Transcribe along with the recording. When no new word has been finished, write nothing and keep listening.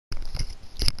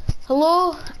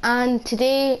Hello, and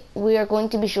today we are going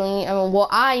to be showing you,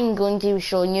 I'm going to be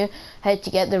showing you how to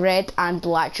get the red and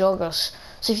black joggers.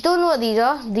 So if you don't know what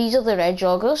these are the red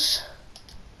joggers,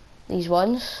 these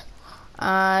ones,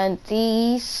 and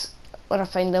these, when I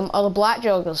find them, are the black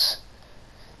joggers.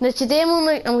 Now today I'm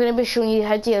going to be showing you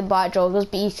how to get the black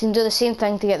joggers, but you can do the same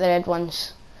thing to get the red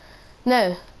ones.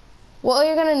 Now, what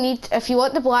you're going to need, if you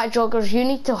want the black joggers, you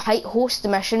need to host the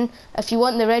mission. If you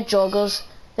want the red joggers,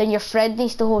 then your friend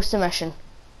needs to host the mission.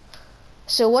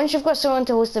 So once you've got someone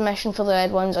to host the mission for the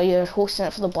red ones, or you're hosting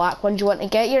it for the black ones, you want to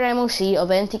get your MOC, or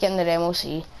then to get in their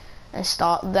MOC, and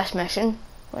start this mission.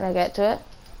 When I get to it,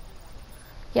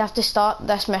 you have to start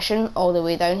this mission all the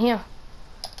way down here.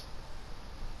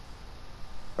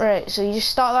 Right, so you just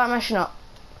start that mission up.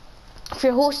 If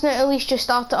you're hosting it, at least just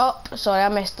start it up. Sorry, I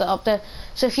messed it up there.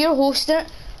 So if you're hosting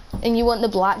it, and you want the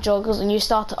black joggers, and you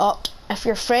start it up, if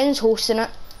your friend's hosting it,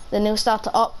 then they'll start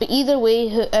it up. But either way,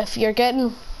 if you're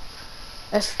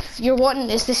wanting,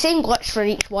 it's the same glitch for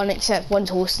each one, except one's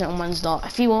hosting it and one's not.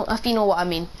 If you know what I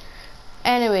mean.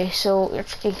 Anyway, so you're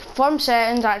confirm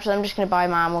settings. Actually, I'm just going to buy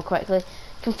my ammo quickly.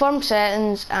 Confirm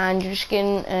settings, and you're just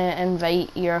going to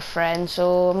invite your friend.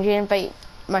 So I'm going to invite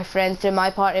my friend to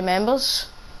my party members.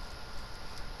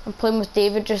 I'm playing with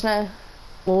David just now.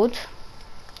 Load.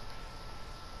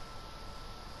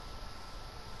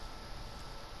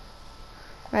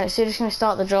 Right, so you're just going to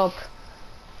start the job.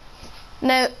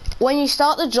 Now, when you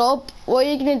start the job, what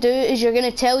you're going to do is you're going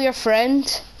to tell your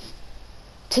friend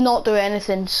to not do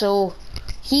anything. So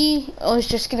he is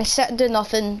just going to sit and do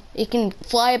nothing. He can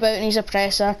fly about in his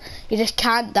oppressor. You just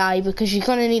can't die because you're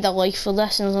going to need a life for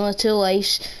this, and there's only 2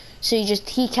 lives. So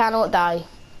he cannot die.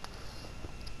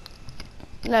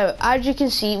 Now, as you can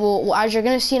see, as you're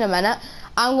going to see in a minute,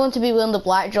 I'm going to be wearing the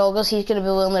black joggers. He's going to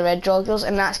be wearing the red joggers,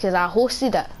 and that's because I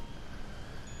hosted it.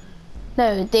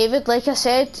 Now, David, like I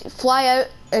said, fly out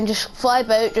and just fly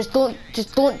about. Just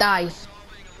don't die.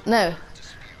 Now,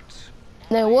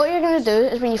 what you're gonna do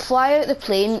is when you fly out the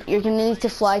plane, you're gonna need to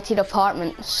fly to your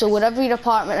apartment. So whatever your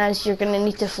apartment is, you're gonna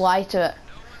need to fly to it.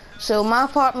 So my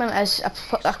apartment is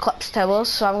Eclipse Towers,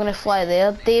 so I'm gonna fly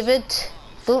there. David,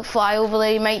 don't fly over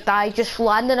there. You might die. Just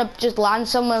land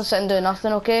somewhere and sit and do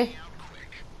nothing, okay?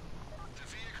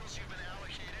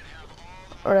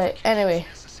 Alright. Anyway.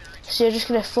 So you're just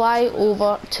going to fly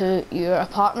over to your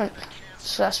apartment.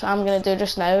 So that's what I'm going to do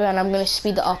just now, and I'm going to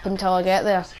speed it up until I get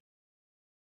there.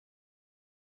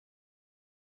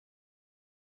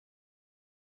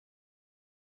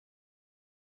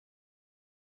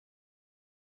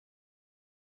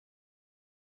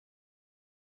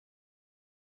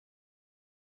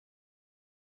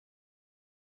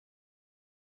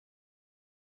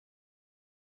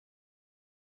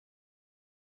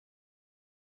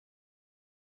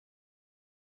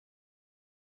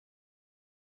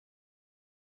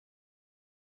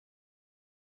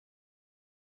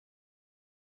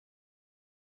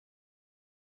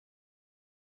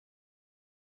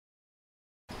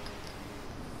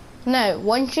 Now,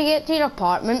 once you get to your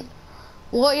apartment,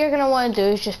 what you're going to want to do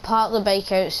is just park the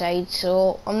bike outside.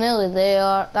 So I'm nearly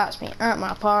there. That's me at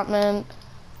my apartment.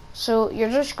 So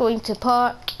you're just going to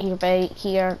park your bike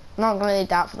here. I'm not going to need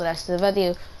that for the rest of the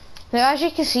video. Now, as you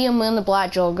can see, I'm wearing the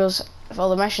black joggers for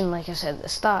the mission, like I said at the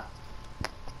start.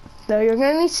 Now, you're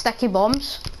going to need sticky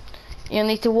bombs. You'll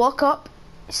need to walk up,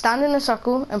 stand in a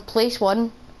circle, and place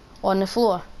one on the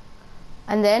floor.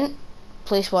 And then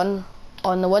place one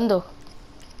on the window.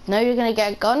 Now you're going to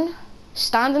get a gun,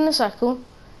 stand in a circle,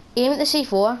 aim at the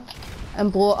C4,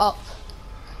 and blow it up.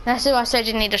 That's why I said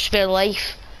you need a spare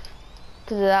life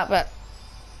to do that bit.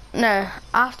 Now,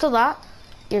 after that,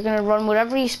 you're going to run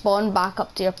wherever you spawn back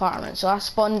up to your apartment. So I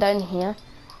spawned down here.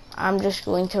 I'm just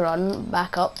going to run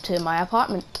back up to my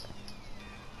apartment.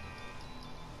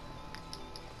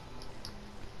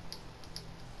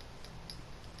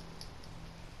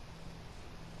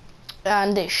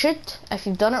 And it should, if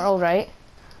you've done it all right,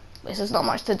 there's not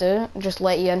much to do, just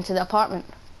let you into the apartment.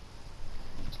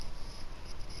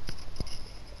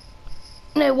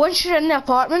 Now, once you're in the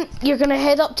apartment, you're going to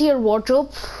head up to your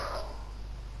wardrobe.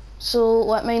 So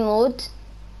let mine load.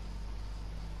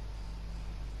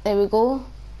 There we go.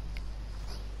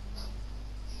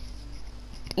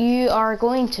 You are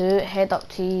going to head up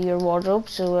to your wardrobe,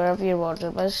 so wherever your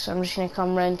wardrobe is. So I'm just going to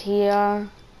come around here.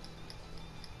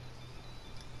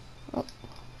 Oh,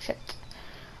 shit.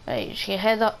 Right, just going to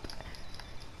head up.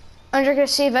 And you're going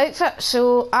to save outfit.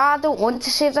 So I don't want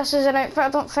to save this as an outfit, I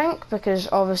don't think, because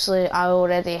obviously I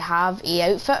already have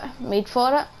a outfit made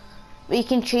for it. But you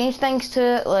can change things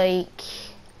to it, like,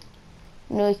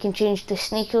 you can change the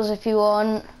sneakers if you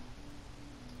want.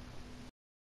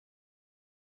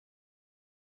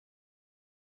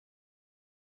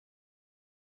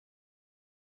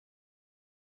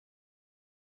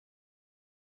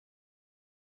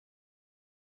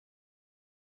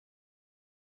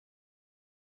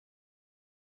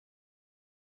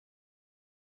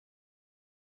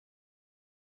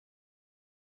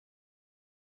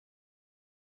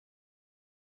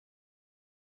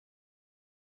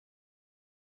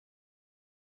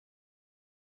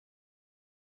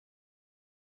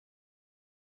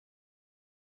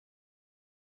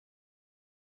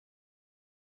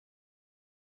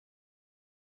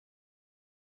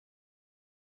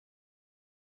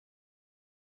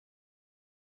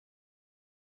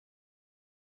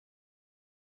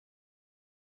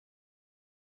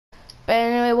 But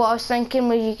anyway, what I was thinking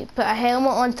was you could put a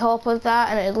helmet on top of that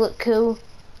and it'd look cool.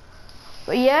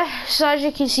 But yeah, so as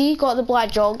you can see, got the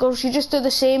black joggers. You just do the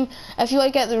same. If you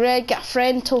want to get the red, get a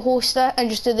friend to host it and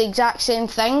just do the exact same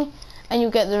thing and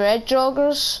you'll get the red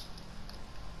joggers.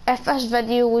 If this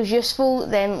video was useful,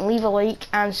 then leave a like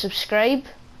and subscribe.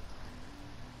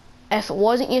 If it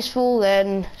wasn't useful,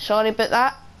 then sorry about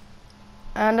that.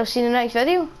 And I'll see you in the next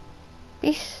video.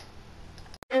 Peace.